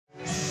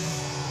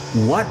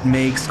What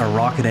makes a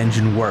rocket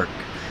engine work?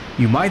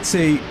 You might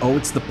say, oh,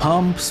 it's the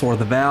pumps or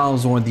the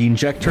valves or the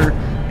injector,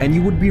 and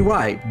you would be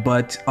right,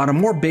 but on a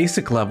more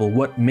basic level,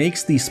 what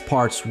makes these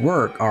parts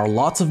work are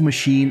lots of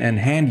machine and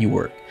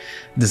handiwork.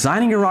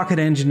 Designing a rocket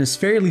engine is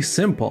fairly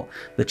simple.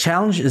 The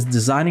challenge is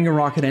designing a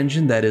rocket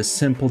engine that is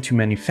simple to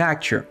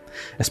manufacture,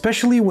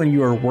 especially when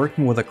you are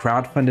working with a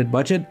crowd-funded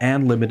budget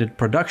and limited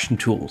production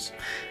tools.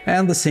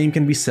 And the same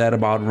can be said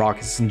about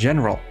rockets in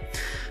general.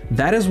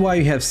 That is why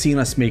you have seen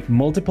us make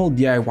multiple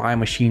DIY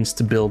machines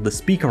to build the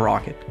Spica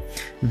rocket.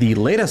 The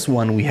latest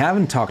one we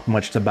haven't talked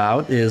much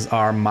about is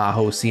our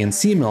Maho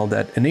CNC mill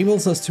that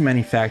enables us to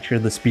manufacture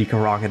the Spica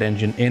rocket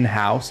engine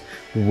in-house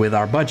with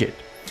our budget.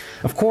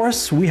 Of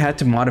course, we had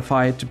to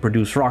modify it to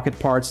produce rocket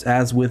parts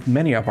as with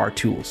many of our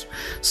tools.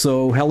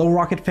 So hello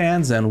rocket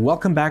fans and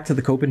welcome back to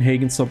the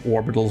Copenhagen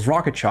Suborbitals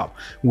rocket shop,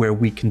 where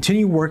we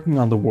continue working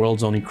on the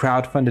world's only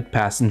crowd-funded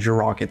passenger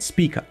rocket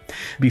Spica.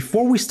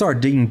 Before we start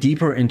digging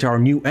deeper into our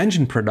new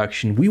engine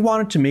production, we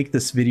wanted to make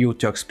this video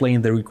to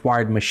explain the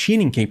required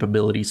machining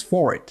capabilities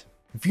for it.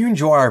 If you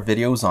enjoy our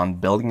videos on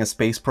building a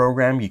space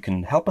program, you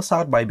can help us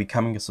out by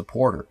becoming a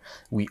supporter.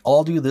 We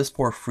all do this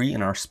for free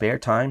in our spare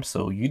time,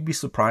 so you'd be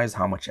surprised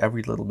how much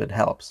every little bit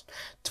helps.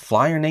 To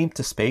fly your name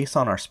to space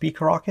on our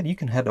Spica rocket, you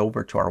can head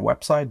over to our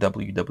website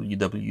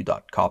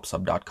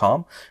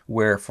www.copsub.com,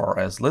 where for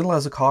as little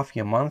as a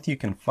coffee a month you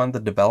can fund the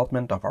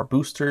development of our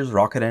boosters,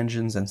 rocket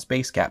engines, and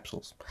space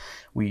capsules.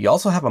 We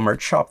also have a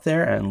merch shop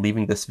there, and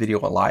leaving this video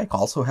a like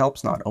also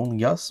helps not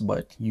only us,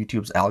 but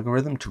YouTube's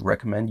algorithm to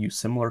recommend you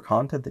similar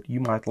content that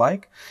you might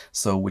like.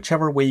 So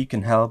whichever way you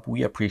can help,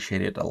 we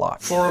appreciate it a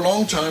lot. For a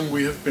long time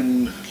we have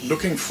been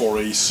looking for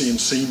a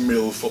CNC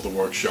mill for the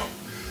workshop,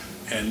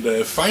 and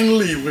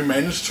finally we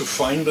managed to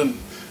find an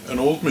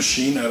old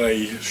machine at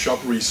a shop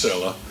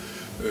reseller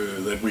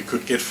that we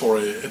could get for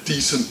a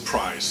decent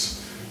price.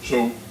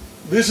 So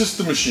this is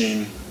the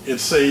machine.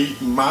 It's a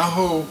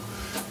Maho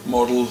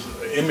model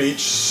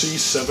MHC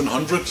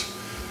 700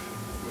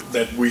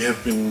 that we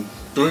have been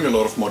doing a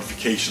lot of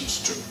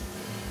modifications to.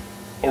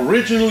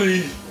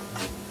 Originally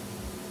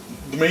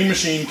the main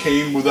machine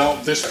came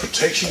without this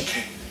protection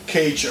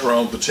cage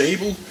around the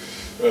table.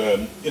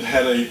 It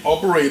had an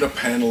operator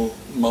panel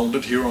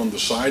mounted here on the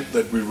side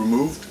that we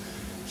removed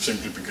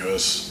simply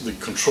because the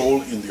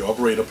control in the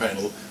operator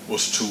panel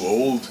was too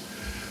old.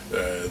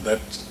 The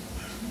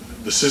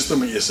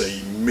system is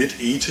a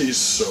mid-80s,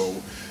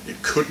 so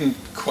it couldn't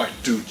quite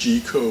do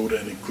G-code,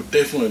 and it could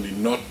definitely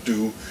not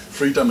do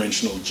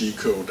three-dimensional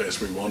G-code as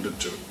we wanted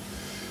to.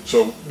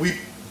 So we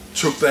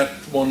took that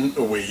one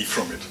away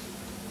from it.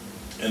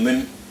 And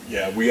then,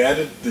 we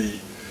added the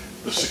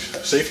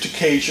safety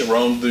cage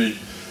around the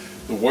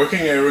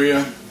working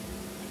area.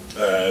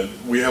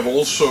 We have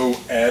also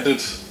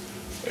added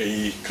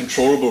a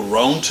controllable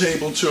round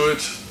table to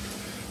it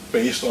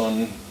based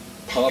on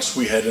parts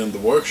we had in the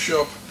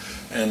workshop,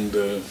 and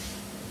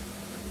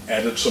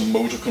added some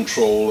motor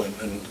control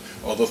and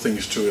other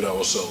things to it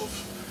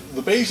ourselves.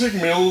 The basic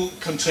mill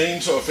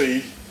contains of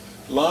a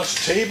large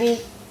table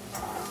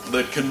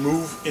that can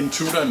move in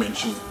two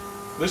dimensions.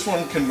 This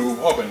one can move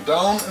up and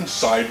down and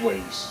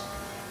sideways.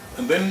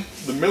 And then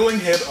the milling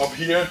head up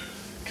here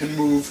can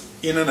move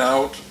in and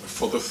out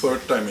for the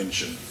third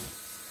dimension.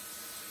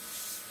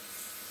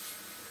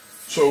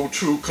 So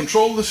to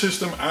control the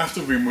system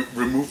after we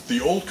removed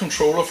the old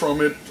controller from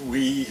it,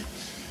 we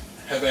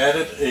have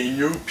added a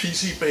new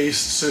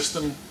PC-based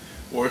system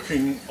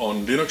working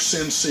on Linux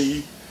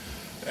CNC,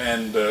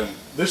 and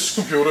this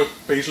computer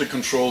basically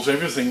controls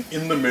everything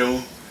in the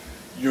mill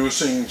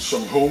using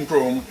some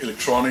homegrown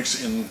electronics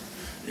in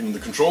the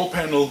control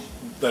panel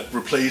that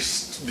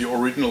replaced the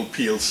original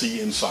PLC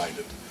inside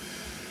it.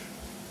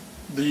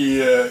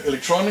 The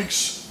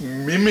electronics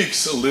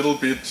mimics a little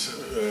bit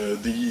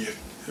the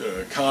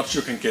cards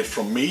you can get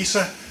from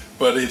Mesa,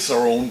 but it's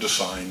our own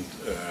design,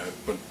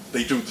 but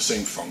they do the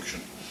same function.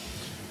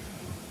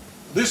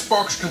 This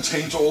box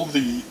contains all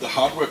the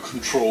hardware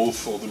control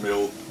for the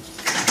mill,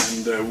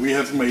 and we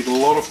have made a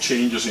lot of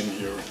changes in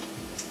here.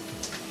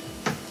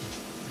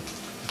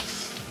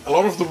 A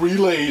lot of the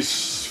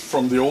relays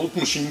from the old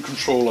machine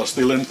control are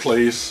still in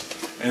place,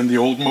 and the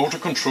old motor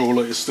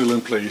controller is still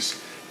in place,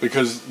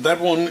 because that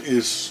one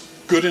is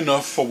good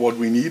enough for what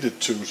we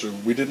needed to, so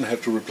we didn't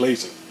have to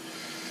replace it.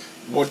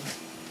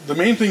 The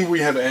main thing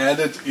we have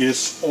added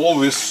is all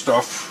this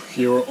stuff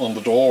here on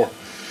the door,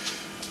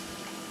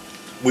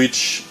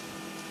 which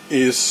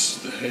is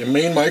a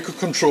main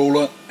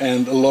microcontroller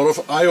and a lot of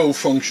I/O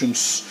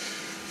functions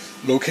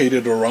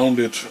located around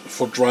it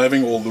for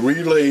driving all the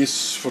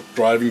relays, for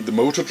driving the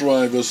motor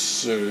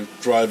drivers,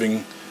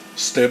 driving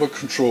stepper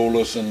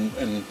controllers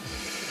and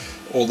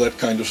all that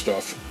kind of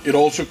stuff. It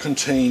also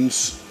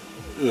contains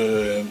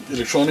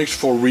electronics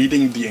for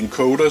reading the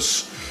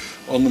encoders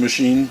on the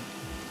machine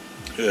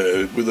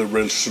with a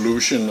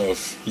resolution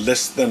of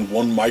less than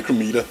 1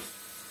 micrometer.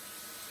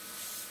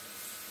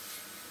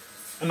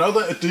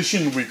 Another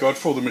addition we got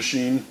for the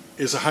machine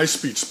is a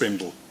high-speed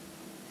spindle.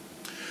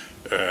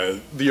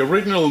 The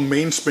original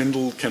main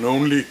spindle can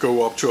only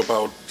go up to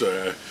about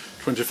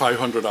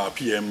 2500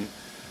 RPM,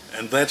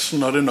 and that's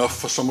not enough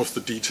for some of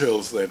the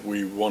details that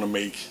we want to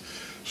make.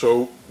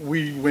 So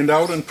we went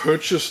out and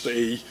purchased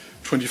a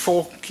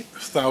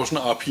 24,000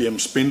 RPM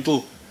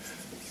spindle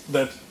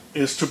that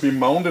is to be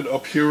mounted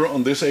up here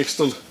on this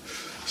extra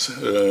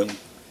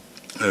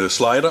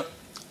slider,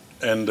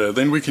 and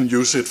then we can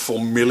use it for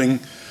milling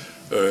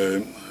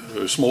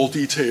small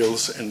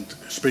details, and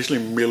especially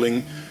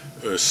milling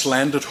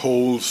slanted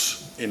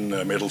holes in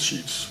metal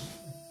sheets.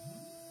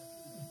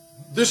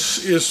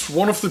 This is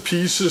one of the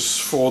pieces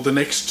for the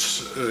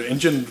next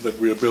engine that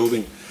we are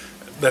building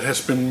that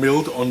has been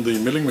milled on the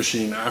milling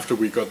machine after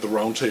we got the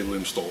round table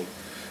installed.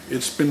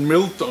 It's been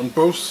milled on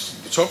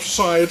both the top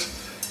side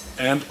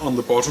and on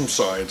the bottom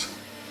side.